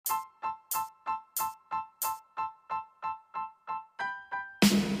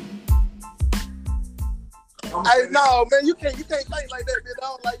Hey, no, man, you can't think like that, man.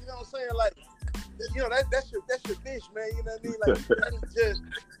 Dog. Like, you know what I'm saying? Like, you know, that's your bitch, man. You know what I mean? Like,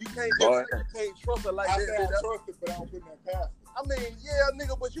 you can't trust her like that. I trust it, but I don't put that past it. I mean, yeah,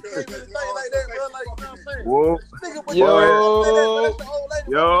 nigga, but you can't really think like that, bro. Like, you know what I'm saying? Whoa. Nigga, but you can't think like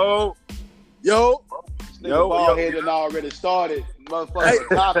that. Yo. Ball head and already started.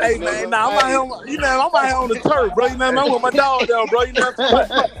 Motherfucker. Hey, man, nah, I'm out here on the turf, bro. You know what I mean? I'm with my dog down, bro. You know what I'm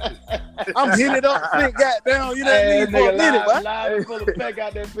saying? I'm hitting it up, shit, goddamn. You know what I mean? For a minute, bro. Live full of peck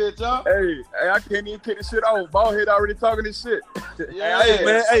out that bitch, huh? Hey, I can't even kick this shit off. Ballhead already talking this shit.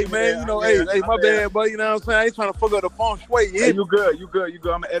 Hey, man, you know, hey, my bad, bro. You know what I'm saying? I ain't trying to fuck up the feng shui. Hey, you good. I'm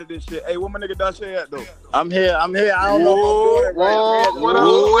gonna edit this shit. Hey, where my nigga Dashay at, though? I'm here. I don't know if I'm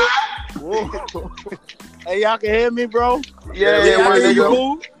doing it right. Whoa. Hey, y'all can hear me, bro? Yeah,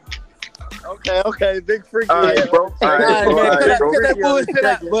 nigga. Okay, big freak. All right, bro. All right, man, cut that bullshit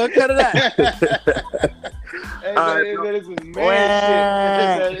out, bro. Cut it out. Hey, man, this is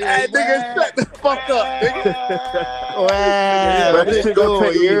man shit. Hey, nigga, shut the fuck up, nigga. This shit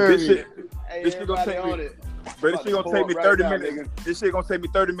gonna take me. This shit gonna take me. it. Bro, this shit gonna take me 30 minutes. Nigga. This shit gonna take me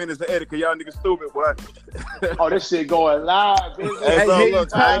 30 minutes to edit, cause y'all niggas stupid, boy. Oh, this shit going live, bitch. Hey, bro,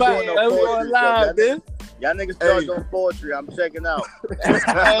 look, I ain't doing no going poetry, live, bitch. Y'all niggas start doing poetry. I'm checking out. I'm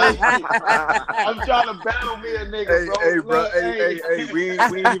trying to battle me a nigga, bro. Hey, bro. Hey, we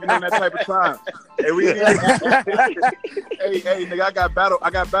ain't even on that type of time. Hey, we ain't hey, nigga, I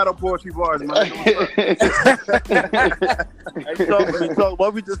got battle poetry bars, man. Hey, so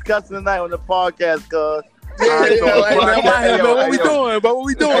what we discussing tonight on the podcast, cuz? What we doing, bro? What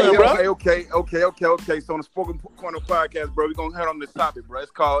we doing, bro? Okay. So on the Spoken Corner podcast, bro, we gonna head on this topic, bro. It's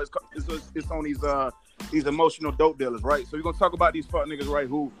on these emotional dope dealers, right? So we're gonna talk about these fuck niggas, right?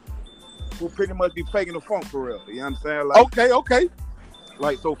 Who pretty much be faking the funk for real. You know what I'm saying? Like, Okay.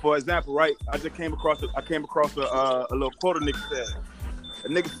 Like, so for example, right? I just came across a little quote a nigga said. A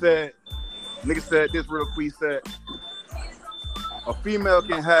nigga said this real quick. He said, a female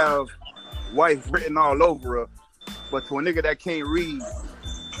can have wife written all over her, but to a nigga that can't read,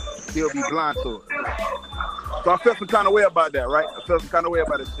 he'll be blind to it. So I felt some kind of way about that, right? I felt some kind of way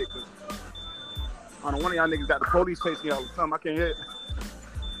about this shit, cause I don't know, one of y'all niggas got the police chasing me all the time. I can't hear it.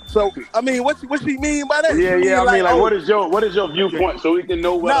 So I mean, what she mean by that? Yeah. I mean, like, what is your viewpoint so we can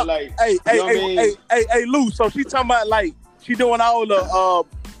know whether like. Hey, Lou. So she talking about like she doing all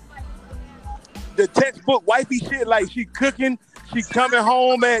the textbook wifey shit. Like she cooking, she coming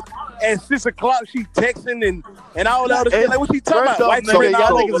home at 6 o'clock. She texting and all that other shit. Like what she talking about? Off, nigga,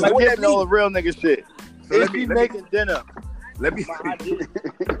 y'all niggas like, skipping all the real nigga shit. So if she making dinner. Let me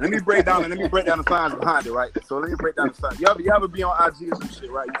break down the signs behind it, right? So let me break down the signs. You ever be on IG or some shit,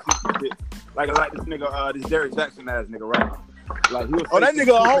 right? You see some shit like this nigga, this Derek Jackson ass nigga, right? Like he was that nigga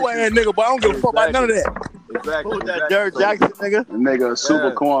a whole ass nigga, but I don't give a fuck about none of that. Exactly. Who's that Derek Jackson nigga? The nigga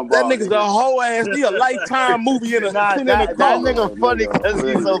super cornball. That nigga's a whole ass. He a Lifetime movie in a that nigga funny because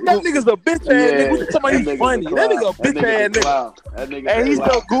he's so goofy. That nigga's a bitch ass nigga. What you talking about? He's funny. That nigga a bitch ass nigga. And he's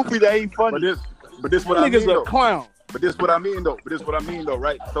so goofy that he funny. But this what I mean, nigga's a clown. But this what I mean though,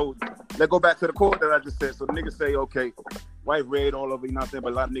 right? So let's go back to the quote that I just said. So the niggas say, okay, wife read all over, you know what I'm saying?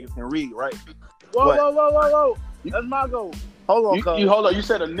 But a lot of niggas can read, right? Whoa. That's my goal. Hold on, hold on. You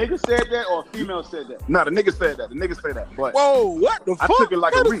said a nigga said that or a female said that? No, the nigga said that. But whoa, what the fuck? I took it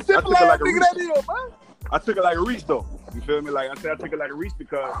like a reach. I took it like a reach though. You feel me? Like I said, I took it like a reach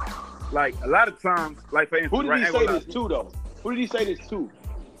because, like, a lot of times, like for instance, who did he say this to though? Who did he say this to?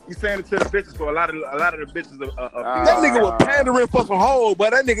 He's saying it to the bitches, so a lot of the bitches are that nigga was pandering for some hoes,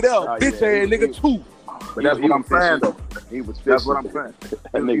 but that nigga there a bitch ass nigga too. But that's what I'm saying though. He was That's what I'm saying.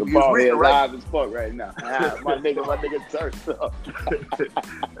 That nigga ball head live as fuck right now. My nigga turned up.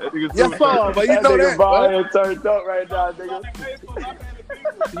 Yes, sir, but you know that. Ball head turned up right now, nigga.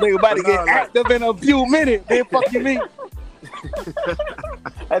 Nigga about to get active in a few minutes. Then fuck you mean.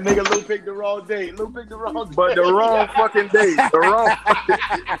 That nigga Lou picked the wrong day. But the wrong fucking day.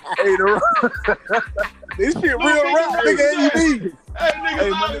 This shit real rap, nigga. Hey,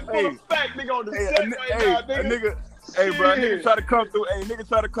 nigga, full of fact, nigga on the set right now, nigga. Hey, bro, nigga try to come through. Hey, nigga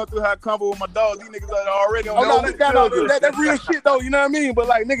try to come through how I come with my dogs. These niggas are already on that real shit though. You know what I mean? But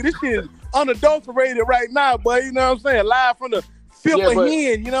like, nigga, this shit is unadulterated right now, boy. You know what I'm saying? Live from the fifth of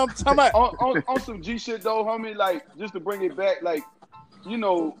hen. You know what I'm talking about? On some G shit though, homie. Like, just to bring it back, like, you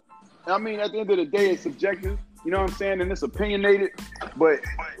know, I mean, at the end of the day, it's subjective. You know what I'm saying? And it's opinionated. But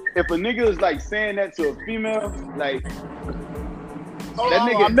if a nigga is like saying that to a female, like. That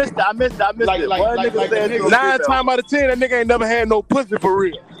nigga, I missed it. Like, 9 times out of 10, that nigga ain't never had no pussy for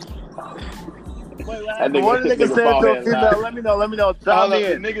real. One nigga said to a female, let me know.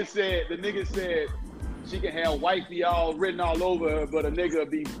 The nigga said she can have wifey all written all over her, but a nigga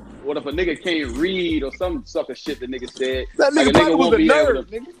be. What if a nigga can't read or some sucker shit the nigga said? That nigga, like was a nerd,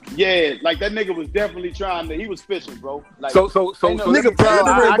 nigga. Yeah, like that nigga was definitely trying to. He was fishing, bro. Like, so nigga, bro,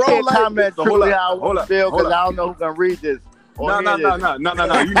 I can't comment truly how I feel because I don't know who can read this. No. You know. Hey,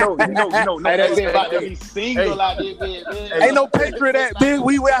 that bitch about to be single out there, man. Ain't no Patriot that big.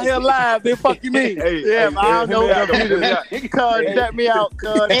 We out here live. Then fuck you mean? I don't know who can read this. Cuz, check me out,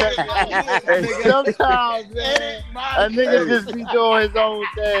 cuz. Sometimes, man, a nigga just be doing his own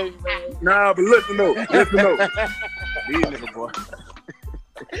thing, man. Nah, but listen though. These niggas, boy.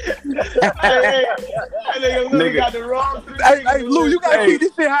 Nigga got the wrong. Hey, Lou, you gotta keep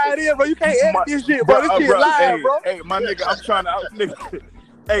this shit how it is, bro. You can't edit this shit, bro. This shit live, bro. Hey, my nigga, I'm trying to nigga.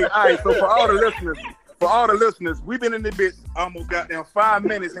 Hey, all right. So for all the listeners, we've been in this bitch almost goddamn 5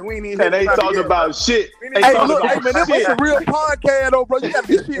 minutes, and we ain't even. And they talking about shit. Hey, look, man, this is a real podcast, though, bro. You got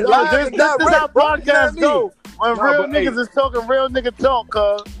this shit live. This is how podcasts go. When real niggas is talking real nigga talk,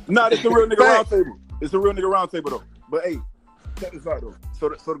 cuz. Nah, this is a real nigga roundtable. It's a real nigga roundtable, though. But hey. Check this out though. So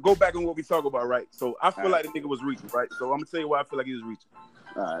to go back on what we talk about, right? So I feel like the nigga was reaching, right? So I'm gonna tell you why I feel like he was reaching.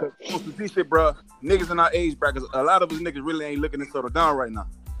 All right. So some shit, bro. Niggas in our age brackets, a lot of us niggas really ain't looking to settle down right now.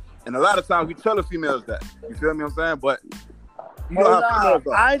 And a lot of times we tell the females that. You feel me? What I'm saying, but you know how females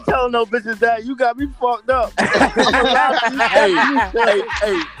are. I ain't telling no bitches that. You got me fucked up. Hey,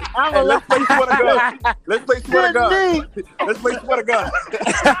 let's play swear to God. Let's play swear to God. Let's play swear to God.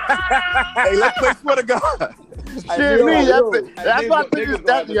 Hey, let's play swear to God. Shit, me. That's why bitches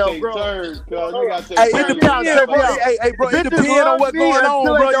that yo, bro. Hey, it depends, bro. Hey, bro. It depends on what's going on,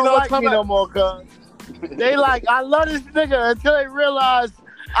 bro. You know what I'm talking about? No more, cuz. They like, I love this nigga until they realize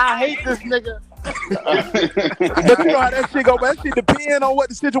I hate this nigga. But you know how that shit go, man. That shit depends on what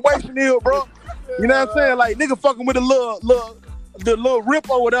the situation is, bro. You know what I'm saying? Like, nigga fucking with the little rip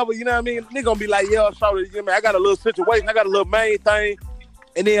or whatever, you know what I mean? Nigga gonna be like, yeah, sorry, you know, I got a little situation, I got a little main thing,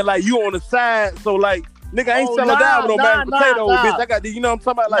 and then like you on the side, so like, nigga ain't selling down with no mashed potato, bitch. I got the, you know what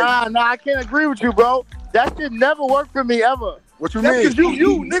I'm talking about? Like, I can't agree with you, bro. That shit never worked for me ever. What you mean? That's because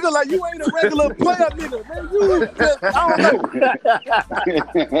you nigga, like you ain't a regular player, nigga. Man, you just,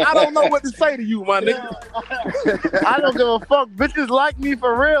 I don't know what to say to you, my nigga. I don't give a fuck. Bitches like me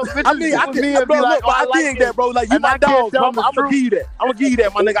for real. Bitches I mean, I dig that, bro. Like you my dog, I'm gonna give you that. I'm gonna give you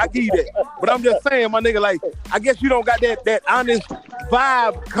that, my nigga. I give you that. But I'm just saying, my nigga, like I guess you don't got that honest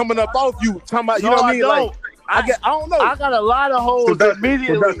vibe coming up off you. Talking about, you know what I mean? Like I don't know. I got a lot of hoes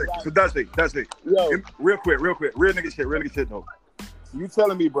immediately. So that's it. Yo. Real quick. Real nigga shit though. You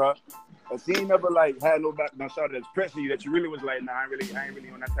telling me, bro, if she ain't never like had no shot that's pressing you, that you really was like, nah, I ain't really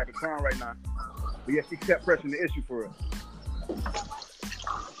on that type of time right now. But yeah, she kept pressing the issue for us.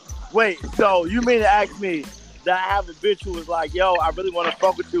 Wait, so you mean to ask me that I have a bitch who was like, yo, I really want to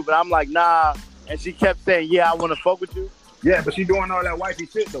fuck with you, but I'm like, nah, and she kept saying, yeah, I want to fuck with you? Yeah, but she doing all that wifey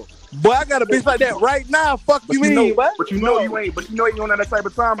shit though. Boy, I got a bitch like that right now. Fuck but you mean? But you know you ain't on that type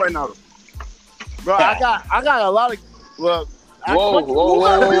of time right now though. Bro, I got a lot of whoa. Hey,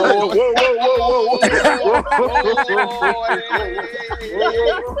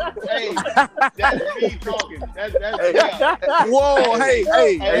 that's me talking. That's whoa,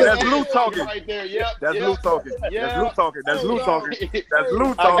 hey, that's Lou talking. Right there, yep. That's Lou talking. Yeah. That's Lou talking. Hey,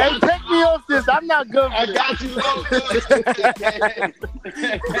 take me off this. I'm not good. I got you, Lou.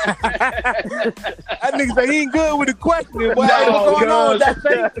 That nigga say he ain't good with the questioning. Boy, what's going on?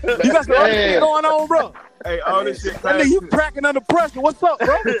 You got some other shit going on, bro. Hey, all this shit. I think you cracking under pressure. What's up,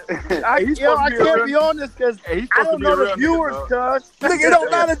 bro? I can't be on this because I don't know the viewers, cuz. Nigga, it don't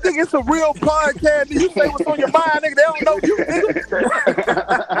matter, nigga. It's a real podcast. You say what's on your mind, nigga. They don't know you, nigga.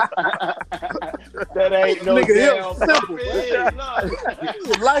 That ain't no nigga, damn simple.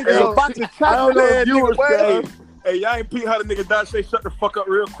 Life is a box of chocolate, nigga. Hey, y'all ain't peep how the nigga Dot say shut the fuck up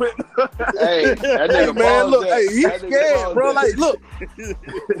real quick. Hey, that nigga man, look, hey, he's scared, bro. Like, look,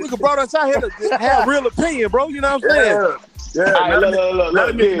 nigga brought us out here to have real opinion, bro. You know what I'm saying? Yeah. All right, look,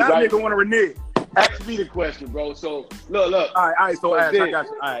 nigga want to renege. Ask me the question, bro. So, look. All right, so ask, I got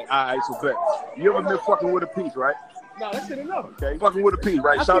you. All right, so bet. You ever been fucking with a piece, right? No, that shit enough. Okay. Fucking with a piece,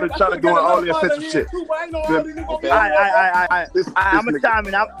 right? Shout out doing all the offensive shit. I'm a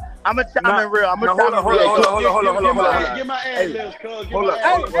timing. I'm a chime real. I'm a chime real. Get my ad libs, cuz. Hey,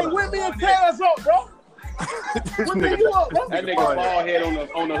 whip me and Taz up, bro. Whip me you up, bro. That nigga bald head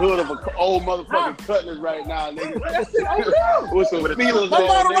on the hood of an old motherfucking Cutlass right now, nigga. That shit over there. With some feelers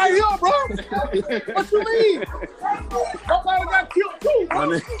on, right here, bro. What you mean? Nobody got killed too,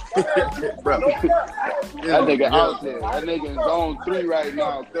 bro. That nigga out there. That nigga is on 3 right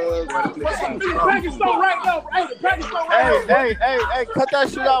now, cuz. Pakistan right now. Hey, cut that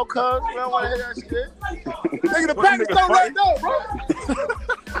shit out, cuz. We don't want to hear that shit. Nigga, the Pakistan right now, bro.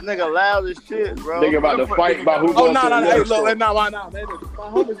 Nigga loud as shit, bro. Nigga about to fight about who Oh, goes to the hey, liquor store. look, nah, man. My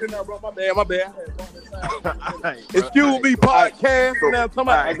homies in there, bro. My bad. Excuse me, podcast.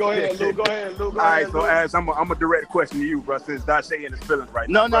 Alright, go ahead, Lou. All right, so as I'm a direct question to you, bro, since Dashay in his feelings right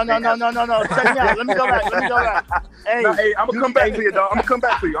now. No. Check me out. Let me go back. Hey, I'm gonna come back to you, dog. I'm gonna come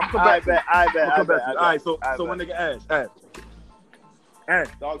back to you. I bet. All right, so one nigga Ash.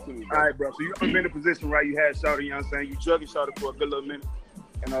 Talk to me, bro. All right, bro. So you been in a position, right? You had Shawty, you know what I'm saying? You chugging Shawty for a good little minute.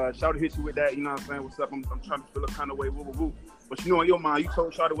 And Shawty hit you with that, you know what I'm saying? What's up? I'm trying to feel a kind of way, woo. But you know in your mind, you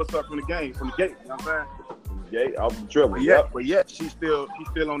told Shawty what's up from the gate, you know what I'm saying? Yeah, I'm tripping. But yet she's still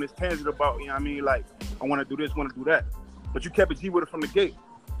on this tangent about, you know what I mean? Like, I want to do this, want to do that. But you kept a G with her from the gate.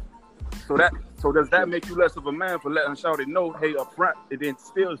 So does that make you less of a man for letting Shawty know, hey, up front, and then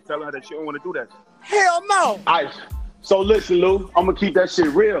still telling her that she don't want to do that? Hell no. Alright, so listen, Lou, I'm gonna keep that shit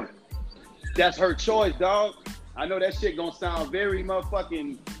real. That's her choice, dog. I know that shit gonna sound very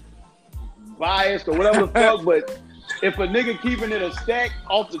motherfucking biased or whatever the fuck, but if a nigga keeping it a stack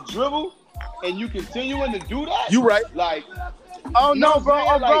off the dribble and you continuing to do that, You right. like, oh no, know bro.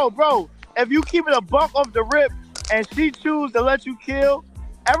 what I'm saying? Bro. If you keep it a buck off the rip and she choose to let you kill,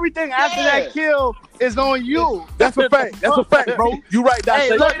 everything after that kill is on you. That's a fact. That's a fact, bro. You right, Dashay.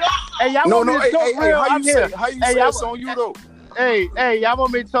 Hey, look, hey, y'all want me to talk real? I'm here. How you Hey, say y'all- it's on you though? Hey, y'all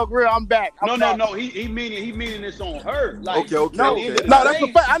want me to talk real? I'm back. No. He meaning it's on her. Like, Okay. No, that's a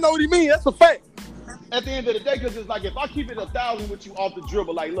fact. I know what he mean. That's a fact. At the end of the day, because it's like if I keep it 1,000 with you off the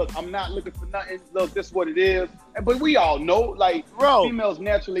dribble, like, look, I'm not looking for nothing. Look, this is what it is. But we all know, like, Bro. females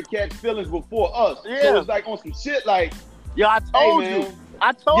naturally catch feelings before us. Yeah. So it's like on some shit, like, Yo, I told hey, you. man.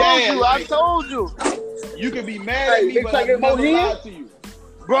 I told Yeah, you. like- I told you. you can be mad at me, Hey, but they I taking never more heat? lied to you.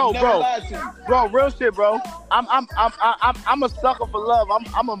 Bro, I never lied to you. Bro, real shit, bro. I'm a sucker for love.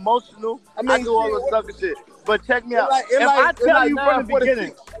 I'm emotional. I mean, do all shit, the sucker shit. But check me out. It If like- I it tell like you from the 9:46.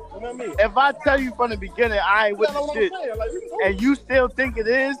 beginning, You know what I mean? if I tell you from the beginning I ain't with You know the what shit, I'm saying? Like, you know. and you still think it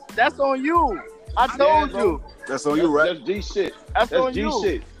is, that's on you. I told bro. you. That's on you, right? That's G shit. That's on That's G you.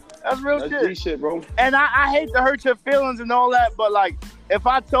 shit. That's real That's shit. G shit, bro. And I hate to hurt your feelings and all that, but like, if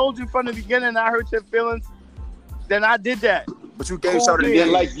I told you from the beginning I hurt your feelings, then I did that. But you gave Cool, Shawty the And game.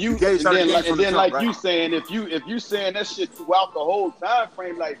 then like you, gave and Shawty the then game like, from and the then jump, like right? you saying, if you saying that shit throughout the whole time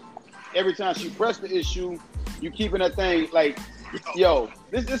frame, like every time she pressed the issue, you keeping that thing like, yo,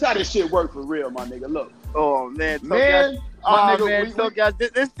 this how this shit work for real, my nigga. Look, Oh man, man, Oh my nigga, man, so guys,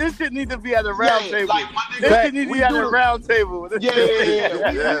 this shit need to be at a round table. like, my nigga, This shit need to be at a round table.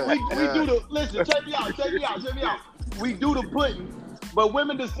 Yeah. We do the listen. Check me out. We do the putting, but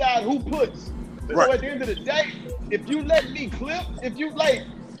women decide who puts. So Right. at the end of the day, if you let me clip, if you like,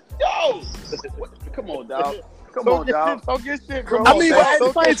 yo, come on, dog. Come on, dog. Talk your shit, bro. I mean, but at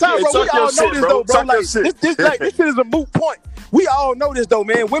the same time, bro, we Talk your all know shit, this bro. though, bro. Talk your Like shit. this shit is a moot point. We all know this though,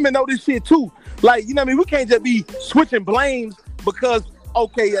 man. Women know this shit too. Like, you know what I mean? We can't just be switching blames because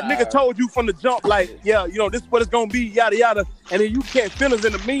okay, a nigga told you from the jump, like, yeah, you know, this is what it's gonna be, yada yada, and then you catch feelings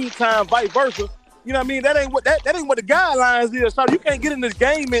in the meantime, vice versa. You know what I mean? That ain't what the guidelines is. So you can't get in this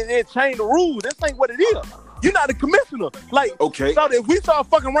game and change the rules. This ain't what it is. You're not the commissioner. Like, Okay. so if we start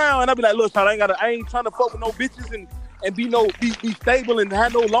fucking around, and I be like, look, I ain't trying to fuck with no bitches and be stable and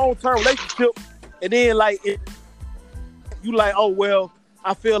have no long-term relationship. And then like you like, oh well,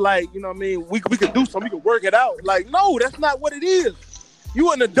 I feel like, you know what I mean, we could do something, we could work it out. Like, no, that's not what it is.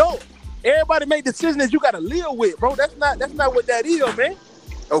 You an adult. Everybody make decisions that you gotta live with, bro. That's not what that is, man.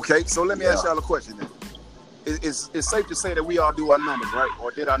 Okay, so let me ask y'all a question then. It's safe to say that we all do our numbers, right?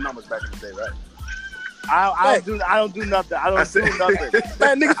 Or did our numbers back in the day, right? I don't do nothing. I don't do nothing.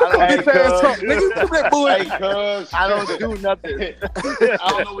 Man, nigga, shut your bitch ass up. Nigga, you do that bullshit. Hey, cuz. I don't do nothing. I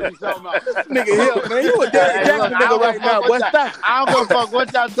don't know what you talking about. Nigga here, man. You a Derrick Jackson nigga right now. What's that? I don't give a fuck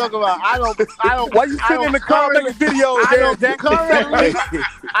what y'all talking about. I don't. Why you sitting in the car making videos, Derrick Jackson?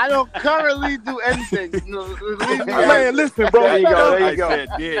 I don't currently do anything. Leave me Man, listen, bro. There you go. There I you go.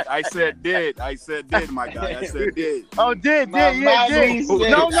 said did, my guy. I said did. Oh, did. My Yeah, did. mommy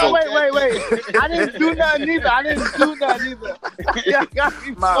No, said- wait. I didn't do nothing either. Yeah, got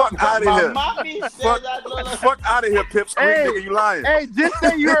me Fuck fucked. out My of here. mommy said Fuck, I look like- fuck out of here, Pip Squeak, Hey, nigga, you lying. Hey, just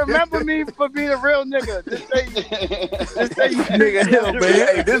say you remember me for being a real nigga. Just say you Nigga here,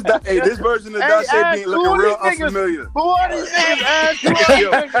 man. Hey, this version of Hey, Dashay ask being who looking these real niggas- unfamiliar. Who are these niggas,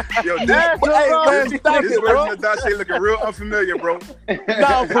 ass? Yo, hey, man, stop this it, bro. version of Dashe looking real unfamiliar, bro.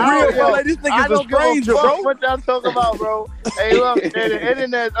 Nah, for real, bro. Like, this nigga's a stranger, bro. What y'all talking about, bro? Hey, look, the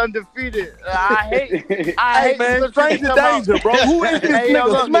internet's undefeated. I hate man, stranger danger, bro. Who is this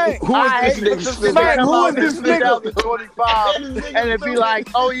nigga, Smack? Who is this nigga, Smack? Who is this nigga? 2025, and it be like,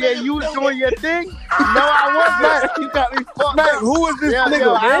 oh yeah, you was doing your thing. No, I wasn't. You got me fucked Smack, up. who is this nigga,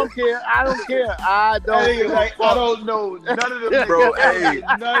 yo, man? I don't care. I don't care. I don't know none of them, bro. Hey,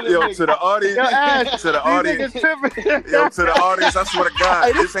 yo, to the audience, to the audience, yo, to the audience. I swear to God,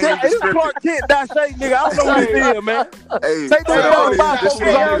 Hey, this ain't even this scripted. Clark Kent, Dashe, nigga. I don't know what this is, man. Hey, Take to that the down, audience,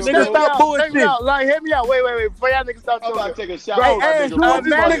 this nigga. Stop bullshit. Like, hear me out. Wait. Before y'all niggas start I'm talking. about to take a shot. Bro, hey, who is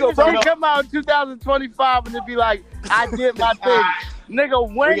this nigga, bro? Don't come out in 2025 and it be like, I did my thing.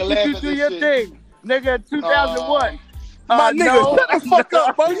 Nigga, when did you do your thing? Nigga, 2001. My nigga, no. shut the fuck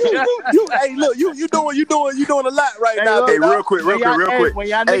up, bro. You, hey, look, you doing a lot right now. Hey, real quick. When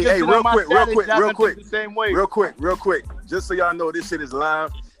y'all Hey, real quick. Same way. Just so y'all know, this shit is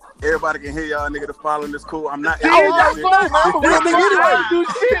live. Everybody can hear y'all, nigga. The following this cool. I'm not. I'm a real nigga anyway.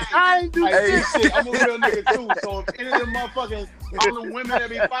 I ain't do shit. I'm a real nigga too. So if any of them motherfucking all the women that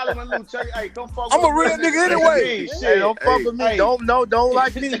be following Lil Chuck, hey, come fuck with me. I'm a real nigga anyway. Hey, don't fuck with me. Hey. Don't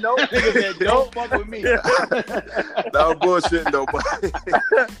like me. No Nigga said, don't fuck with me. No bullshit though, but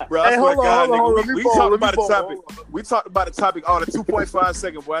bro, I Hey, swear to God, hold on. nigga, we talked about the topic. We talked about the topic all the 2.5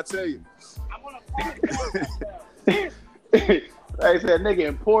 seconds, boy. I tell you. Hey, said nigga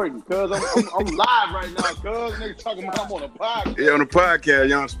important, cuz I'm live right now, cuz nigga talking about I'm on a podcast. Yeah, on the podcast,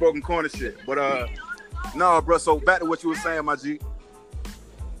 y'all spoken corner shit. But no, bro. So back to what you were saying, my G.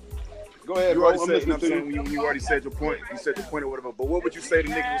 Go ahead, You bro. already said, you know what I'm saying? You already said your point. You said your point or whatever. But what would you say the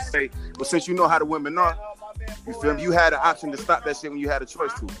nigga would say? But since you know how the women are, you feel me? You had an option to stop that shit when you had a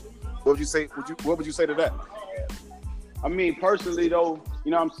choice to. What would you say? What would you say to that? I mean, personally though,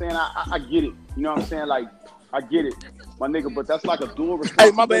 you know what I'm saying? I get it. You know what I'm saying? Like, I get it, my nigga, but that's like a dual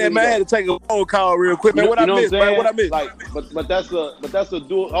responsibility. Hey, my bad, man. I had to take a phone call real quick, man. What I missed, man? What I missed? Like, but that's a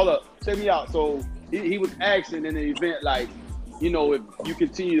dual. Hold up, check me out. So he was asking in the event, like, you know, if you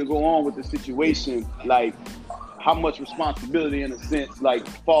continue to go on with the situation, like, how much responsibility, in a sense, like,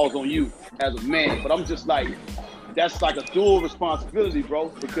 falls on you as a man. But I'm just like, that's like a dual responsibility, bro.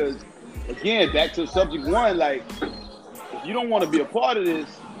 Because again, back to subject one, like, if you don't want to be a part of this,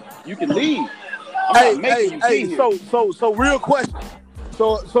 you can leave. Hey, so real question.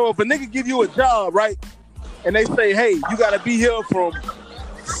 So if a nigga give you a job, right, and they say, hey, you gotta be here from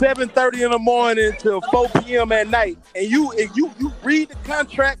 7:30 in the morning till 4 p.m. at night, and you read the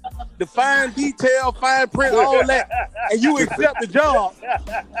contract, the fine detail, fine print, all that, and you accept the job,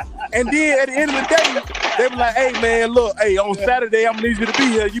 and then at the end of the day, they be like, hey man, look, hey, on Saturday I'm gonna need you to be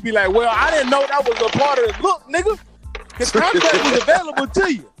here. You be like, well, I didn't know that was a part of it. Look, nigga, the contract was available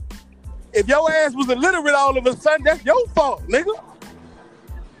to you. If your ass was illiterate all of a sudden, that's your fault, nigga.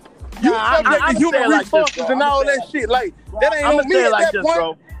 You subject to human resources and all that shit. Like, that ain't on me at that point.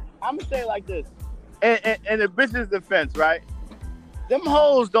 Bro. I'm gonna say it like this. And the bitch's defense, right? Them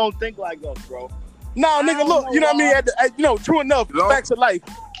hoes don't think like us, bro. No, nigga, look, you know what I mean? You know, true enough, facts of life.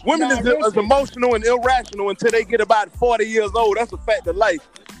 Women is emotional and irrational until they get about 40 years old. That's a fact of life.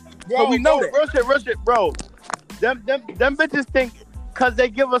 Bro, so we know that. Real shit, bro. Them bitches think because they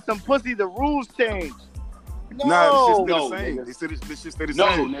give us some pussy, the rules change. No, this shit's still the same. They said this shit stay the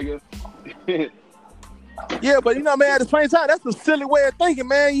same. No, nigga. Yeah, but you know, man, at the same time, that's a silly way of thinking,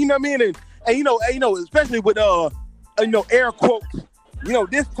 man. You know what I mean? And you know, especially with air quotes. You know,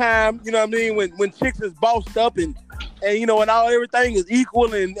 this time, you know what I mean, when chicks is bossed up and you know, and everything is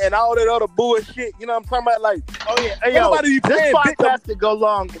equal and all that other bullshit. You know what I'm talking about? Like, oh yeah, hey, nobody be playing victim. To go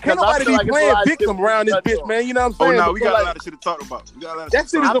long. Can't nobody be playing victim around this bitch, man. You know what I'm saying? Oh no, we got a lot of shit to talk about. That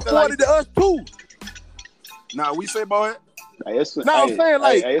shit is afforded to us too. Nah, we say, boy. I'm saying,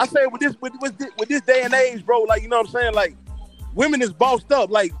 like, I say with this day and age, bro, like, you know what I'm saying? Like, women is bossed up.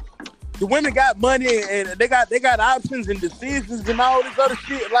 Like, the women got money and they got options and decisions and all this other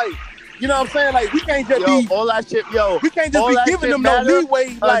shit. Like, you know what I'm saying? Like, we can't just be all that shit, we can't just be giving them no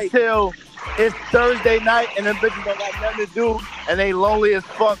leeway. Like, until it's Thursday night and them bitches don't got nothing to do and they lonely as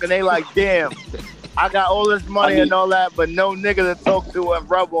fuck and they like, damn, I got all this money and all that, but no nigga to talk to and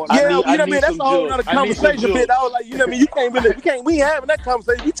rub on. Yeah, you know what I mean? That's a whole other conversation, bit. I was like, you know what I mean? We ain't having that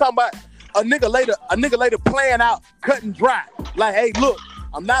conversation. We talking about a nigga later playing out, cut and dry. Like, hey, look,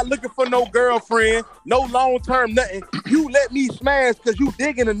 I'm not looking for no girlfriend, no long-term nothing. You let me smash because you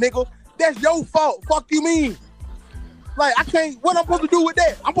digging a nigga. That's your fault. Fuck you mean? Like, I can't, what I'm supposed to do with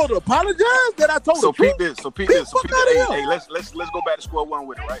that? I'm supposed to apologize that I told So peep this. Hey, let's go back to square one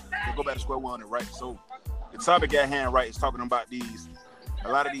with it, right? Let's go back to square one with it, right? So the topic at hand, right, is talking about these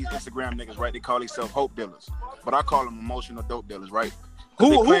a lot of these Instagram niggas, right? They call themselves hope dealers, but I call them emotional dope dealers, right?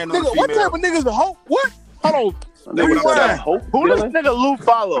 Who nigga? What type of niggas are hope? What? Hold on. Who does nigga Lou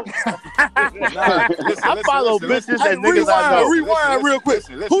follow? I follow bitches and niggas I know. Rewind real quick.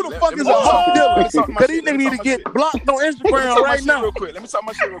 Who the fuck is a hope dealer? Because these niggas need to get blocked on Instagram right now. Let me talk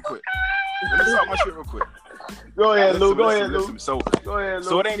my shit real quick. Go ahead, Lou. Go ahead, Lou. So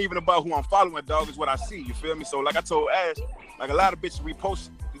it ain't even about who I'm following, dog. It's what I see. You feel me? So like I told Ash, like a lot of bitches repost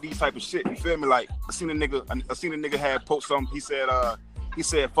these type of shit. You feel me? Like I seen a nigga had post something. He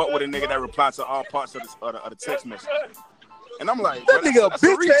said, fuck with a nigga that replied to all parts of the text message. And I'm like, that nigga a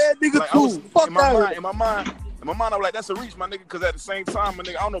bitch ass nigga like, too. Fuck that. In my mind, I'm like, that's a reach, my nigga, because at the same time, my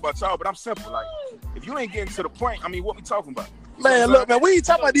nigga, I don't know about y'all, but I'm simple. Like, if you ain't getting to the point, I mean, what we talking about? Man, look, man, we ain't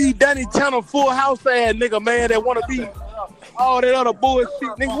talking about these Danny Channel Full House ass nigga, man, that want to be all that other bullshit.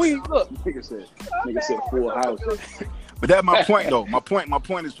 Nigga, we look. Nigga said Full House. But that's my point, though. My point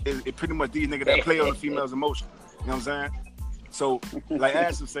is pretty much these niggas that play on the female's emotion. You know what I'm saying? So, like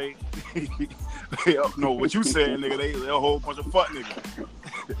Ashton say, no, what you saying, nigga, they a whole bunch of fuck niggas.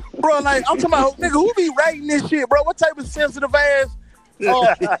 Bro, like, I'm talking about, nigga, who be writing this shit, bro? What type of sensitive ass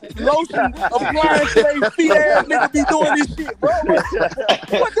lotion applying to their feet ass nigga be doing this shit, bro?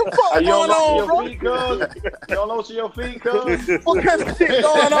 What the fuck going on, bro? You don't lotion your feet, cuz? What kind of shit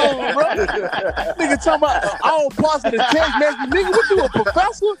going on, bro? Nigga talking about all parts of the text message. Nigga, what you, a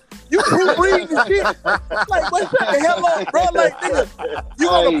professor? You proofreading the shit? Like, what, shut the hell up, bro? Like, nigga, you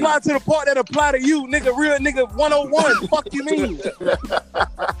gonna apply to the part that apply to you, nigga, real nigga 101. Fuck you mean?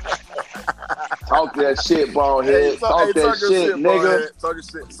 Talk that shit, bald head. Talk that shit, nigga. Talk your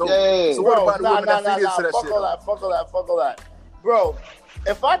shit. So, yeah. So what about the women that feed into that fuck shit? Fuck all that. Bro,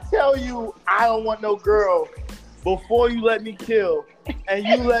 if I tell you I don't want no girl before you let me kill, and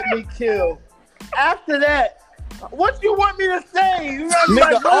you let me kill, after that, what you want me to say? You know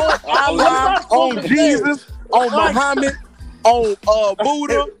what Nigga, on Allah, on Jesus, on Muhammad, on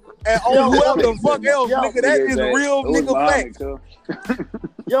Buddha, and on whoever the fuck else, nigga, that is real nigga fact.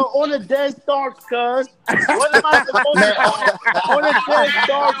 Yo, on the dead Starks, cuz. What am I supposed to say? On the dead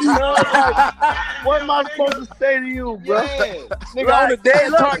Starks, cuz. Like, what am I supposed to say to you, bro? Yeah. Nigga, like, on the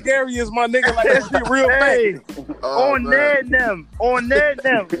dead Targaryens, my nigga, like that shit real fake. On Ned them. On Ned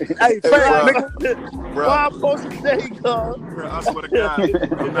them. Hey, fake, nigga. What I'm supposed to say, cuz? Bro, I swear to God,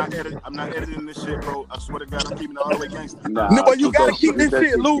 I'm not editing this shit, bro. I swear to God, I'm keeping it all the way gangster. No, but you gotta keep this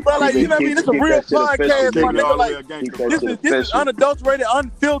shit, Lou, bro. Like, you know what I mean? This a real podcast, my nigga. Like, this is unadulterated,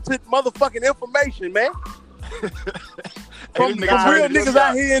 unfiltered motherfucking information, man. From real niggas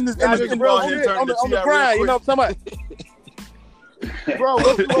out here in the grind, you know what I'm talking about? Bro,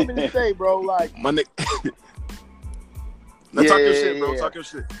 what you want me to say, bro? Like, my nigga. Now talk your shit, bro. Talk your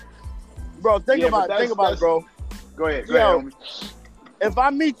shit. Bro, think about it, bro. Go ahead, homie. If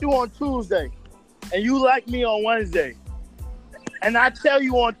I meet you on Tuesday and you like me on Wednesday, and I tell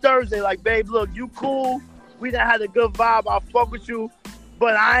you on Thursday, like, babe, look, you cool. We done had a good vibe. I'll fuck with you,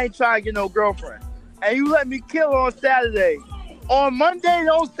 but I ain't trying to get no girlfriend. And you let me kill on Saturday. On Monday,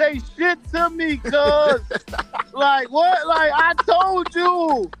 don't say shit to me, cuz. Like, what? Like, I told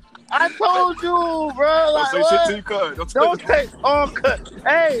you, bro. Like, don't say shit to you, cuz. Don't say,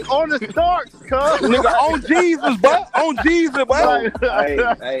 hey, on the Starks, cuz. Nigga, on Jesus, bro. On Jesus, bro.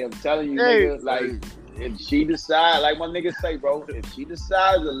 Hey, I'm telling you, nigga, like, if she decides, like my niggas say, bro, if she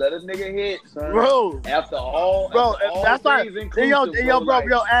decides to let a nigga hit, son, bro, after all, that's why, yo,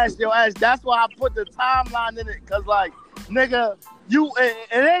 Ash, that's why I put the timeline in it, cause like, nigga, it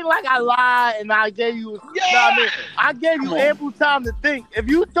ain't like I lied and I gave you, I gave you ample time to think. If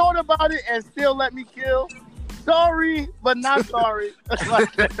you thought about it and still let me kill, sorry, but not sorry.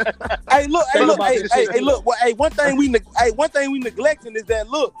 Hey, look. Well, one thing we neglecting is that,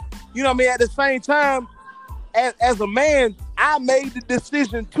 look, you know what I mean? At the same time, as a man, I made the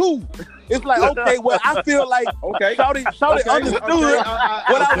decision too. It's like, okay, well, I feel like Shawty understood where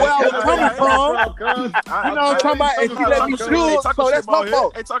I was coming from. You know what I'm talking about? And she let me shoot, so that's my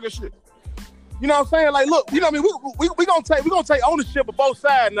fault. Hey, talking shit. You know what I'm saying? Like, look, you know what I mean? We gonna take ownership of both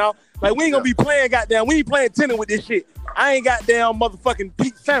sides now. Like, we ain't gonna be playing goddamn. We ain't playing tennis with this shit. I ain't goddamn motherfucking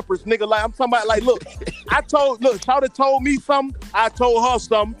Pete Sampras, nigga. Like, I'm talking about, like, look, Shawty told me something, I told her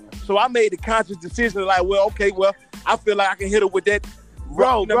something. So I made the conscious decision, like, well, okay, well, I feel like I can hit her with that,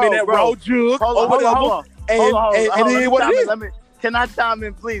 raw jug or whatever. Hold on. What it is. Can I chime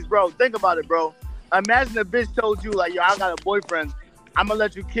in, please, bro? Think about it, bro. Imagine a bitch told you, like, yo, I got a boyfriend. I'm gonna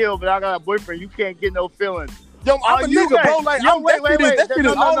let you kill, but I got a boyfriend. You can't get no feelings. Yo, I'm a nigga, bro. Like, wait. That shit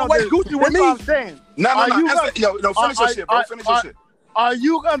is all the way Gucci with me. That's what I'm saying. No, finish your shit, bro. Finish your shit. Are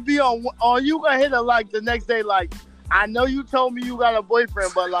you gonna hit her like the next day, like, I know you told me you got a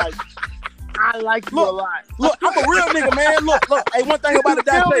boyfriend, but like, I like you a lot. Look, I'm a real nigga, man. Look. Hey, one thing about it,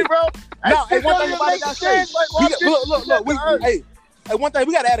 that shit, bro. No, hey, one thing about it, that shit. Hey, one thing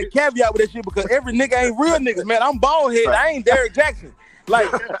we gotta add a caveat with that shit because every nigga ain't real niggas, man. I'm bald head. I ain't Derrick Jackson. Like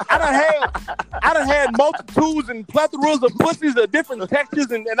I done had multitudes and plethoras of pussies of different textures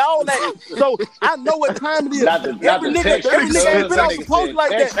and all that. So I know what time it is. Every nigga ain't been on the post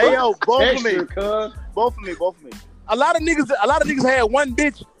like that. Hey yo, both of me. A lot of niggas had one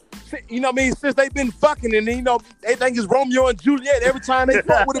bitch. You know what I mean? Since they've been fucking and you know they think it's Romeo and Juliet every time they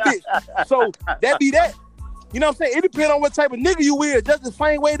fuck with a bitch. So that be that. You know what I'm saying? It depends on what type of nigga you is. Just the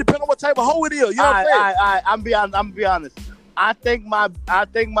same way it depends on what type of hoe it is. You know what I'm saying? I'm be honest. I think my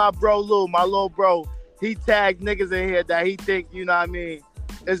bro Lou, my little bro, he tagged niggas in here that he think, you know what I mean,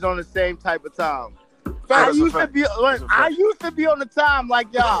 is on the same type of time. I used to be on the time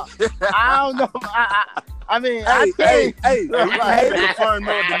like y'all. I don't know. I mean, hey, we can confirm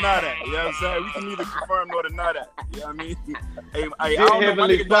nor deny that. You know what I'm saying? We can neither confirm nor deny that. You know what I mean? Hey, I don't know my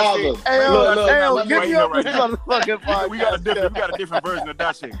nigga Father. Give me up this motherfucking podcast. We got a different version of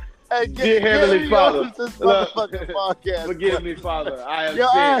that shit. Hey, dear Heavenly Father, forgive me, Father. I have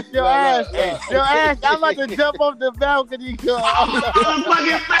your ass. I'm about to jump off the balcony. Fucking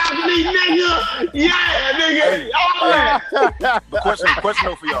balcony, nigga. Yeah, nigga. But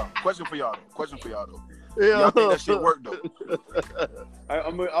question for y'all though. Y'all think that shit work though?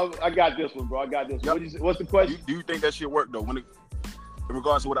 I got this one, bro. I got this one. What's the question? Do you think that shit work though? In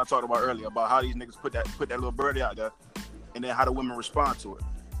regards to what I talked about earlier about how these niggas put that little birdie out there, and then how the women respond to it.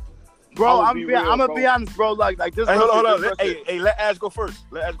 Bro, I'm gonna be honest, bro. Like this. Hey, hold on. Hey, let Ash go first.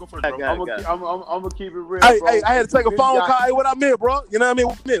 Bro. I'm gonna keep it real. Hey, I had to take a phone call. Hey, what I meant, bro? You know what I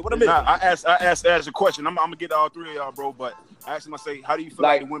mean? What I meant? Nah, I asked Ash a question. I'm gonna get all three of y'all, bro. But I asked him, I say, how do you feel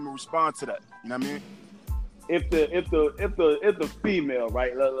like the women respond to that? You know what I mean? If the female,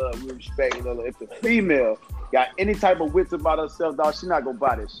 right? We respect it. If the female got any type of wits about herself, dog, she not gonna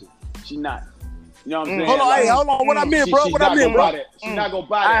buy that shit. She not. You know what I'm saying? Hold on. What I meant, bro? What I meant, bro? She's not gonna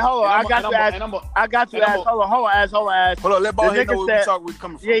buy that. Hold on. I got you, Ash. Hold on, Ash. Hold on. Let ball head know where we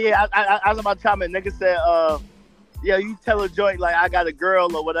coming from. Yeah. I was about to comment. Nigga said, yeah, you tell a joint like I got a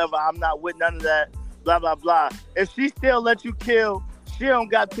girl or whatever. I'm not with none of that. Blah blah blah. If she still let you kill, she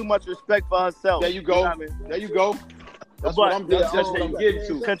don't got too much respect for herself. There you go. You know what I mean? There you go. That's what I'm getting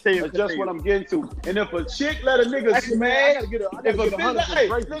to. Continue. That's just what I'm getting to. And if a chick let a nigga smash, if a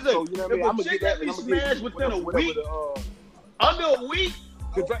chick let me smash within a week, under a week,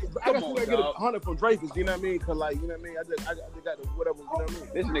 I gotta get 100 from Dreyfus, you know what I mean? Cause like, you know what I mean? I just got the whatever, you know what I mean?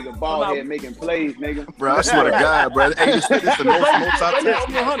 This nigga bald head making plays, nigga. Bro, I swear to God, bro. Hey, this the no smoke top test.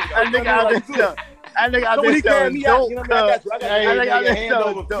 I think I did that.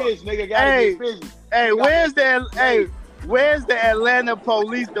 Hey, where's the Atlanta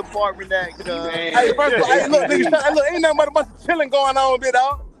Police Department at? Hey, first of all, look, ain't nothing but a bunch of chilling going on, bit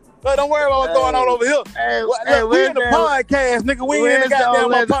dog. But don't worry about what's going on over here. We in the podcast, nigga. We ain't in the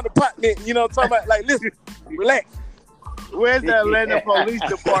goddamn apartment. You know what I'm talking about? Like, listen, relax. Where's the Atlanta Police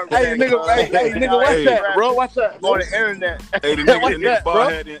Department? Hey, nigga, watch that, bro. Watch that. On the internet. Hey, the nigga ball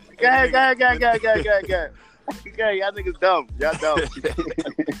head in. Go. Okay, y'all niggas dumb. Y'all dumb.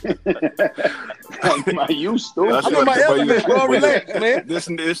 You stupid. I'm in my element, bro. Relax, man. This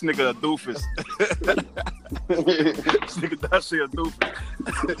nigga a doofus. This nigga that shit a doofus.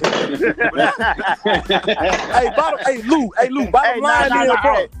 Hey, Lou. Bottom line is,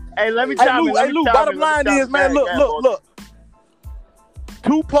 bro. Hey, let me tell you. Hey, Lou. Bottom line is, man. Look.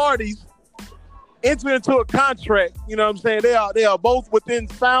 Two parties enter into a contract. You know what I'm saying? They are both within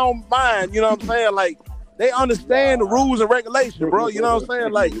sound mind. You know what I'm saying? Like. They understand the rules and regulations, bro. You know what I'm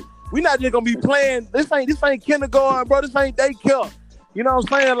saying? Like, we not just gonna be playing. This ain't kindergarten, bro. This ain't daycare. You know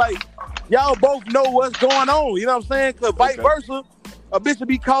what I'm saying? Like, y'all both know what's going on. You know what I'm saying? Cause vice versa, a bitch will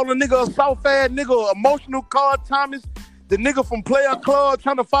be calling a nigga a soft-ass nigga, emotional Carl Thomas, the nigga from Player Club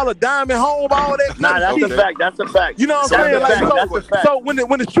trying to follow Diamond home, all that. Nah, that's a fact. You know what I'm saying? So when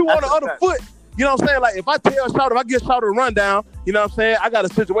the shoe on the other foot. You know what I'm saying? Like, if I give Shawty a rundown, you know what I'm saying? I got a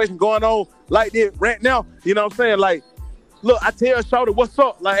situation going on like this right now. You know what I'm saying? Like, look, I tell Shawty, what's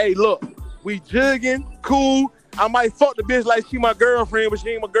up? Like, hey, look, we jugging, cool. I might fuck the bitch like she my girlfriend, but she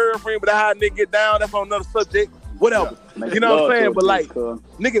ain't my girlfriend. But that's how nigga get down. That's on another subject. Whatever. Yeah, you know what I'm saying? But like,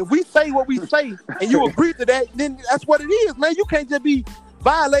 nigga, if we say what we say and you agree to that, then that's what it is, man. You can't just be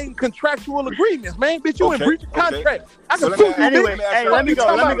violating contractual agreements, man. Bitch, you in breach of contract. I can sue you. Anyway, hey, let me go.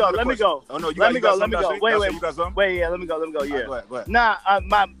 Oh no, let me go. Wait, yeah, let me go. Yeah. Go ahead. Nah,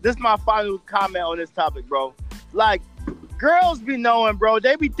 this is my final comment on this topic, bro. Like, girls be knowing, bro.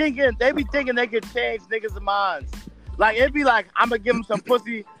 They be thinking they could change niggas' minds. Like it'd be like I'm gonna give him some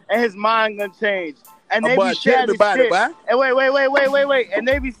pussy and his mind gonna change. And they be sad as shit. And wait. And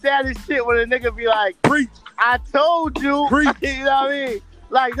they be sad as shit when a nigga be like, preach. I told you. Preach. You know what I mean?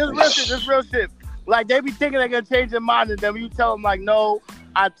 Like this real shit. Like they be thinking they're gonna change their mind, and then when you tell them like, no,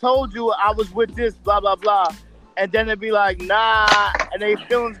 I told you I was with this, blah blah blah, and then they be like, nah, and their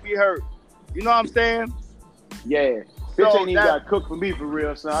feelings be hurt. You know what I'm saying? Yeah. Bitch ain't even got to cook for me for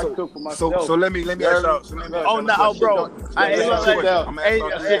real, son. I cook for myself. So let me ask y'all. Oh no, bro. Let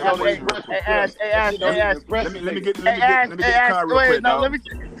me get Kyle real quick. No, let me.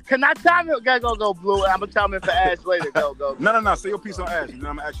 Can I time it? Go Blue. I'm gonna time it for Ash later. Go. No. Say your piece on Ash. And then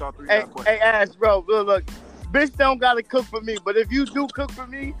I'm gonna ask y'all three questions. Hey, Ash, bro. Look. Bitch don't gotta cook for me, but if you do cook for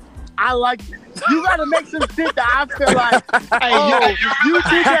me, I like it. You gotta make some shit that I feel like, you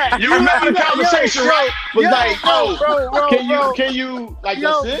do that. You remember the conversation, right? Was like, can you, like,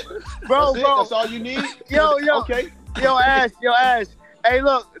 that's it? Bro. That's all you need? Yo. Okay. Yo, Ash. Hey,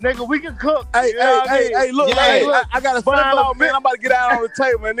 look, nigga, we can cook. Hey, look, I gotta sign out, man. I'm about to get out on the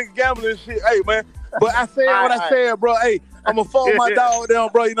table, man. Nigga gambling and shit. Hey, man. But I said what I said, bro. Hey, I'm gonna fold my dog down,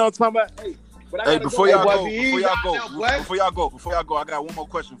 bro. You know what I'm talking about? Hey, before y'all go, I got one more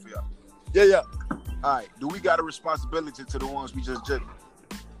question for y'all. Yeah. All right, do we got a responsibility to the ones we just judged?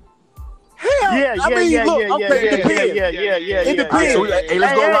 Hell, yeah. It depends. Hey,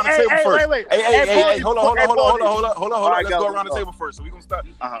 let's go around the table first. Hey, hold on. Let's go around the table first. So we gonna start.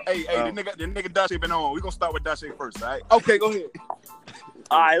 Hey, the nigga Dashe been on. We gonna start with Dashe first, all right? Okay, go ahead.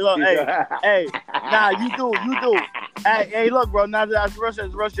 All right, look, hey, nah, you do. Hey, look, bro, now that's rush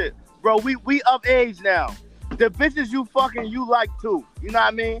it. Bro, we of age now. The bitches you fucking, you like too. You know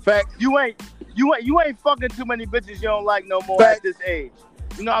what I mean? Fact. You ain't fucking too many bitches you don't like no more at this age.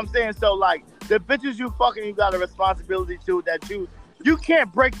 You know what I'm saying? So like the bitches you fucking, you got a responsibility to that you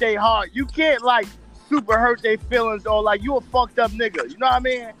can't break their heart. You can't like super hurt their feelings or like you a fucked up nigga. You know what I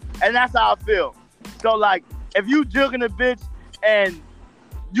mean? And that's how I feel. So like if you jugging a bitch and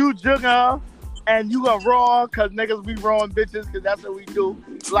you jugging her and you gonna raw cause niggas be rawing bitches cause that's what we do.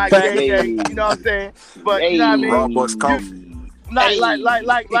 Like you know what I'm saying? But you know what I mean? Raw bucks coffee. Like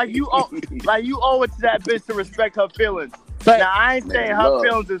you owe it to that bitch to respect her feelings. Now I ain't saying her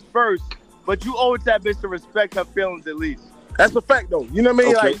feelings is first, but you owe it to that bitch to respect her feelings at least. That's a fact though. You know what I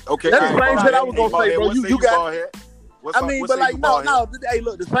mean? Okay. That's the same shit I was gonna say, bro. You got it. I mean, but like no. Hey,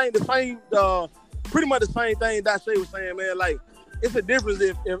 look, the same, pretty much the same thing Dashe was saying, man. Like it's a difference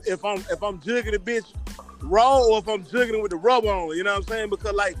if I'm jugging a bitch raw or if I'm jugging with the rubber on. You know what I'm saying?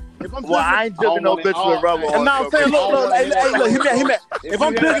 Because like if I'm I ain't jugging no bitch with rubber on. And now I'm saying, look, hey, him. If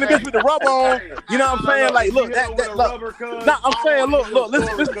I'm jugging a bitch with the rubber on, you know what I'm saying? Like, look, look. Nah, I'm saying, look,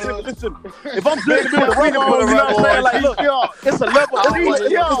 listen. If I'm jugging a bitch with the rubber on, you know what I'm saying? Like, look, it's a level.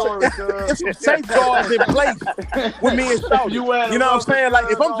 It's some safeguards in place with me and Shawty. You know what I'm saying?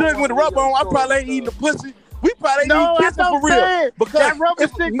 Like, if I'm jugging with the rubber on, I probably ain't eating the pussy. We probably ain't kissing for real. Because that rubber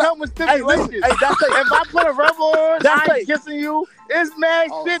shit come with stipulations. Hey, if I put a rubber on, I ain't kissing you. It's mad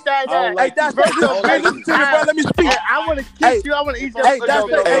shit that day. Hey, that's listen to me, bro. Let me speak. I want to kiss you. I want to eat your Hey,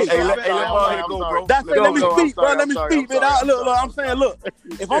 let me speak, bro. Let me speak, man. Look, I'm saying, look.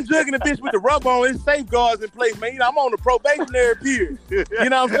 If I'm jugging a bitch with the rubber on, it's safeguards in place, man. You know, I'm on the probationary period. You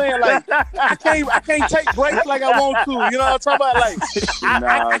know what I'm saying? Like, I can't take breaks like I want to. You know what I'm talking about? Like,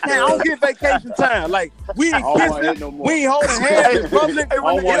 I can't. I don't get vacation time. Like, we ain't kissing. We ain't holding hands in public. It ain't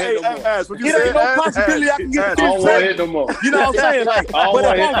no possibility I can get kissed. You know what I'm saying? Like, but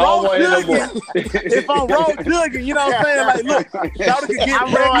if I'm raw jugging, you know what I'm saying? Like, look, y'all could get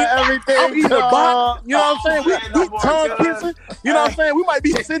pregnant. I'm eating a box. You know what I'm saying? We tongue kissing. You know what I'm saying? We might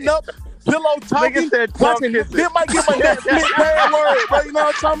be sitting up, pillow talking, watching. They might get my neck split bad word, bro. You know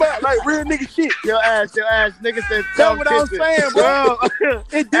what I'm talking about? Like real nigga shit. Your ass, nigga said. That's what I'm saying, bro.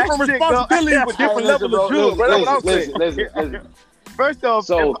 It's different responsibilities with different levels of jug, bro. That's what I'm saying. Listen. First off,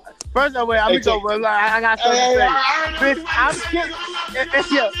 wait, I'm gonna go. I got something to say. Bitch, I'm kissing.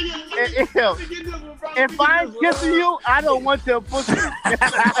 If I ain't kissing you, I don't want your pussy.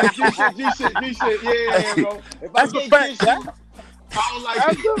 G shit, bro. That's a fact. I don't like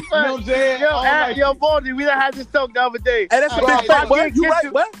it. You know what I'm saying? Yo, Baldy, we done had this talk the other day. Hey, that's a big fact, bro. You right,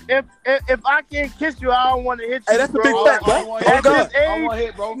 what? If I can't kiss you, I don't want to hit you. Hey, that's a big fact, bro. At this age, I want to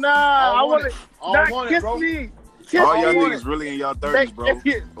hit, bro. Nah, I want to not kiss me. All y'all niggas really in y'all 30s, bro.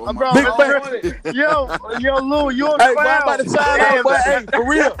 Bro, big fact. Yo, Lou, you on the boy, I'm about to sign out, boy. Hey, for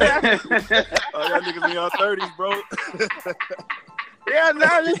real. All y'all niggas in y'all 30s, bro. Yeah,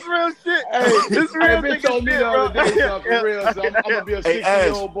 nah, this real shit. Hey, this real bitch told me the other day something for real, so I'm gonna be a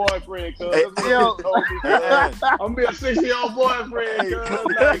 60-year-old boyfriend, cuz. I'm gonna be a 60-year-old boyfriend,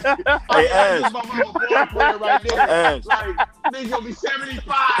 cuz. Like, that's my mama boyfriend right there. Like, nigga gonna be 75,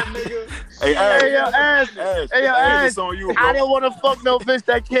 nigga. Hey, yo, Ash. On you, I don't want to fuck no bitch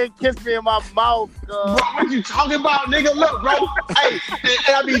that can't kiss me in my mouth, Bro, what you talking about, nigga? Look, bro. Hey,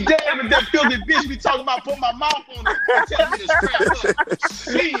 and I be damn if that filthy bitch be talking about putting my mouth on it and tell me to strap up.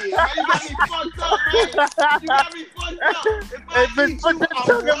 Shit, man, you got me fucked up, man. You got me fucked up. Hey, bitch, put that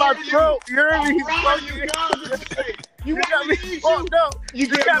tongue in my throat. You heard me? You got me fucked up. You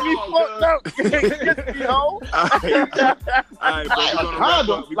got me fucked up. Kiss me, ho. Alright,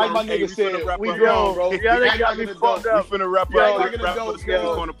 bro. Like my nigga said, we grown, bro. Yeah, they got me fucked up. We finna wrap up the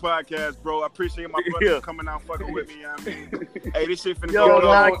Skeptics Corner podcast, bro. I appreciate my brother coming out fucking with me. You know what I mean? Hey, this shit finna go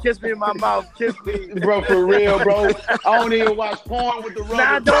on. Kiss me in my mouth. Kiss me. Bro, for real, bro. I don't even watch porn with the rubber.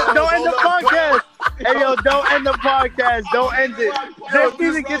 Nah, don't end the podcast. Hey, yo, don't end the podcast. Don't end it. This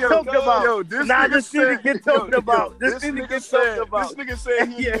need to get talked about. Nah, this need to get talked about. This need to get talked about. This nigga said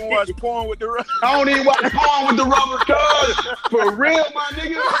he didn't watch porn with the rubber. I don't even watch porn with the rubber, cuz. For real, my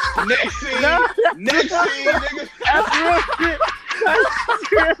nigga. Next scene, nigga. That's real shit. That's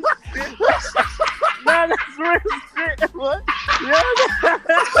real shit. Nah, that's real shit. What? Yeah.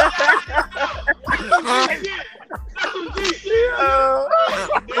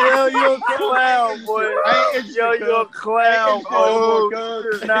 Yo, you a clown, boy. Yo, you a clown, bro.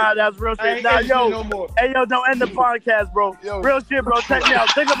 Nah, that's real shit. Nah, yo. Hey, yo, don't end the podcast, bro. Real shit, bro. Check me out.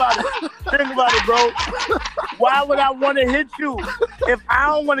 Think about it. Think about it, bro. Why would I want to hit you if I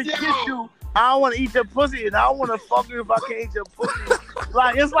don't want to kiss you? I don't want to eat your pussy, and I don't want to fuck you if I can't eat your pussy.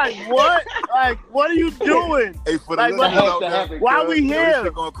 Like, it's like, what? Like, what are you doing? Hey, for the listeners out there, why we here? This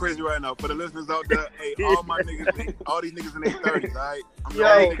shit going crazy right now. For the listeners out there, hey, all my niggas, all these niggas in their 30s, all right? I'm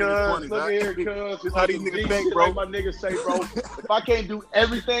yo, cuz, look here, cuz. This how these niggas think, bro. Like my niggas say, bro. If I can't do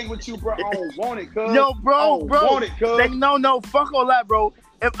everything with you, bro, I don't want it, cuz. Yo, bro. Want it, cuz. No, fuck all that, bro.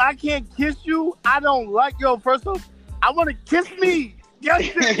 If I can't kiss you, I don't like yo. First of all, I want to kiss me.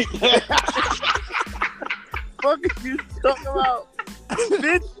 Yes. Fuck you talking about,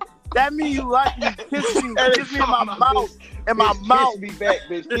 bitch? That means you like me. Kiss me in my mouth. In my mouth. Kiss me back,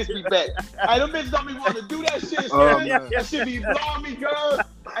 bitch. Kiss me back. Hey, them bitches don't be want to do that shit, man. That shit be blowing me, girl.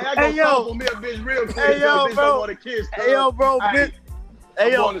 Hey, I go call me a bitch real quick. Hey, yo, bitch bro. Don't want to kiss, cuz. Hey, yo, bro, bitch.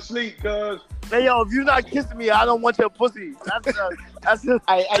 Hey, yo. I'm going to sleep, cuz. Hey, yo, if you're not kissing me, I don't want your pussy. That's just.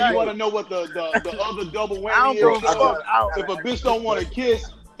 Hey, you want to know what the other double whammy I don't give a fuck. If a bitch don't want to kiss,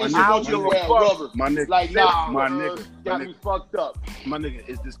 and she I wants you to wear rubber. My nigga. Like, nah, my nigga. Got me fucked up. My nigga,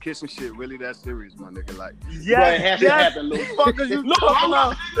 is this kissing shit really that serious, my nigga? Like, yeah, it has to happen, Lou. Fuckers you talking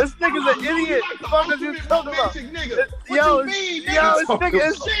about? This nigga's an idiot. Fuckers you talking about? Yo, this nigga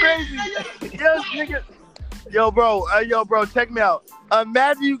is crazy. Yo, bro, check me out.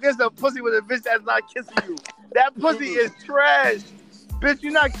 Imagine you get some pussy with a bitch that's not kissing you. That pussy is trash. Bitch,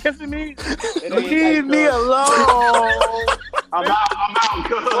 you not kissing me? Leave me alone. I'm out,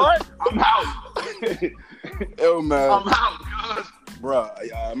 cuz. What? I'm out. Yo, man. I'm out, cuz. Bro,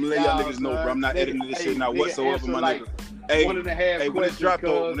 I'm gonna let y'all niggas know, bro. I'm not editing this shit now whatsoever, my nigga. Hey, when it's dropped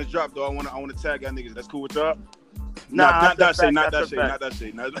though, I wanna tag y'all niggas. That's cool with y'all? Not that shit. I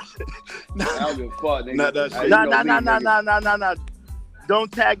don't give a fuck, nigga. Not that shit. Nah.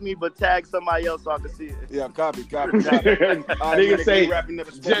 Don't tag me, but tag somebody else so I can see it. Yeah, copy. Nigga say, wrapping up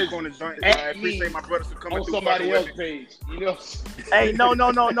a Skeptics Corner joint. I appreciate my brothers for coming on through somebody else's page, you know. Hey, no.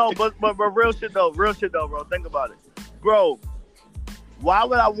 But real shit though, bro. Think about it, bro. Why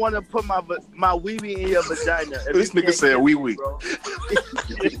would I want to put my wee-wee in your vagina? This nigga said wee-wee.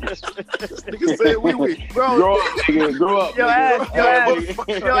 This nigga said wee-wee. Bro. Grow up.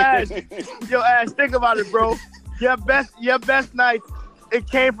 Yo, Ash, think about it, bro. Your best night, it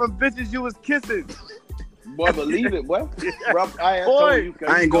came from bitches you was kissing. Boy, believe it, boy. I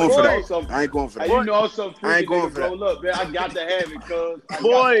ain't going for that. You know some freaky I ain't going for that. Look, man, I got to have it, cuz.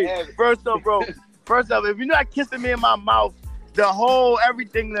 Boy, first off, if you're not kissing me in my mouth, the whole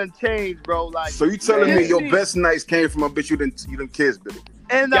everything done changed, bro. Like, so you telling me your best nights came from a bitch you didn't kiss, bitch?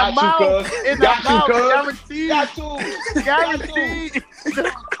 In the mouth, guaranteed.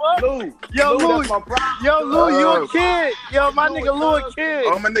 Lou, Yo, Lou, you a kid. Yo, my nigga Lou a kid.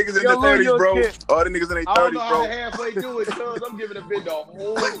 All my niggas in their 30s, bro. All the niggas in their 30s, bro. I don't know how to halfway do it, cuz I'm giving a bitch the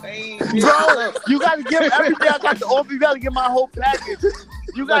whole thing. Bro, you gotta give everything I got to offer. You gotta get my whole package.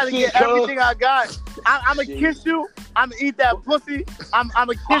 You gotta get everything I got. I'm gonna kiss you. I'm gonna eat that pussy. I'm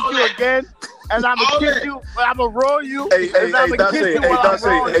gonna kiss you again. and I'm gonna kiss you. I'm gonna roll you. Hey, Dace,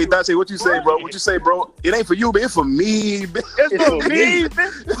 what you say, bro? What you say, bro? It ain't for you, but it's for me. It's for me,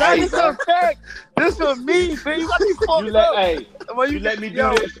 bitch. This is for me, bitch. You got me fucked up. Hey, you let me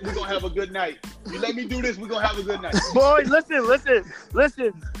do this, we're gonna have a good night. You let me do this, we're gonna have a good night. Boy, listen.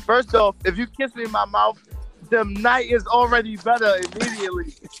 First off, if you kiss me in my mouth, the night is already better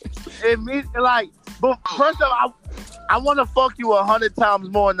immediately. But first off, I want to fuck you 100 times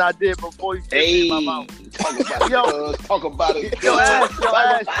more than I did before you kiss me in my mouth. Talk about it. Yo, ass,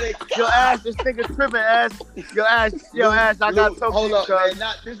 this nigga tripping, ass. Yo, ass, I got something. Hold up, man.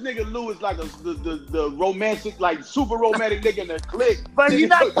 This nigga Lou is like the romantic, like super romantic nigga in the clique. But he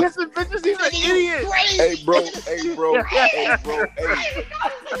not kissing bitches, he's an idiot. Hey, bro.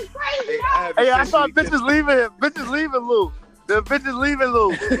 Hey, I saw bitches leaving him. Bitches leaving Lou. The bitches leaving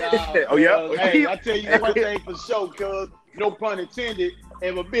Lou. Oh, yeah? Hey, I tell you one thing for sure, cuz, no pun intended,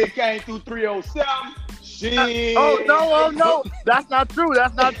 if a bitch came through 307, shit. Oh, no. That's not true. I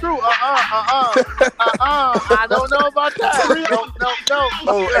don't know about that. No.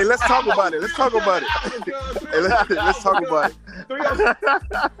 Oh, hey, let's talk about it. Hey, let's talk about it.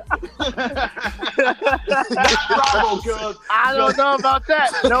 I don't know about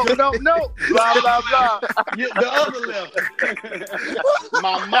that. No. Blah, blah, blah. The other left.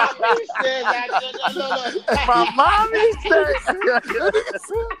 My mommy said My mommy said.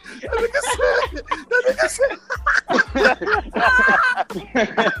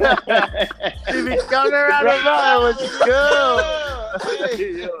 She be coming around the line with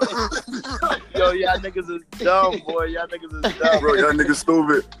you. Yo, y'all niggas is dumb, boy. Y'all niggas is dumb. Bro, y'all niggas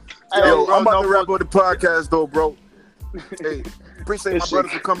stupid. Yo, I'm about to wrap up the podcast, though, bro. Hey, appreciate my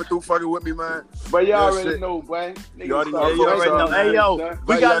brothers for coming through fucking with me, man. But y'all already know, boy. You already know. Hey, yo,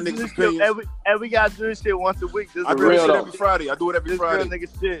 we gotta do this shit. We gotta do this shit once a week. I do this shit every Friday. I do it every Friday. Nigga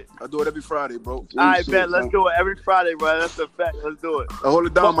shit. I do it every Friday, bro. All right, bet. Let's do it every Friday, bro. That's a fact. Let's do it. Hold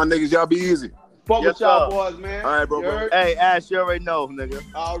it down, my niggas. Y'all be easy. Fuck with y'all boys, man. All right, bro. Hey, Ash, you already know, nigga.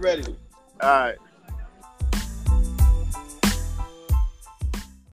 Already. All right.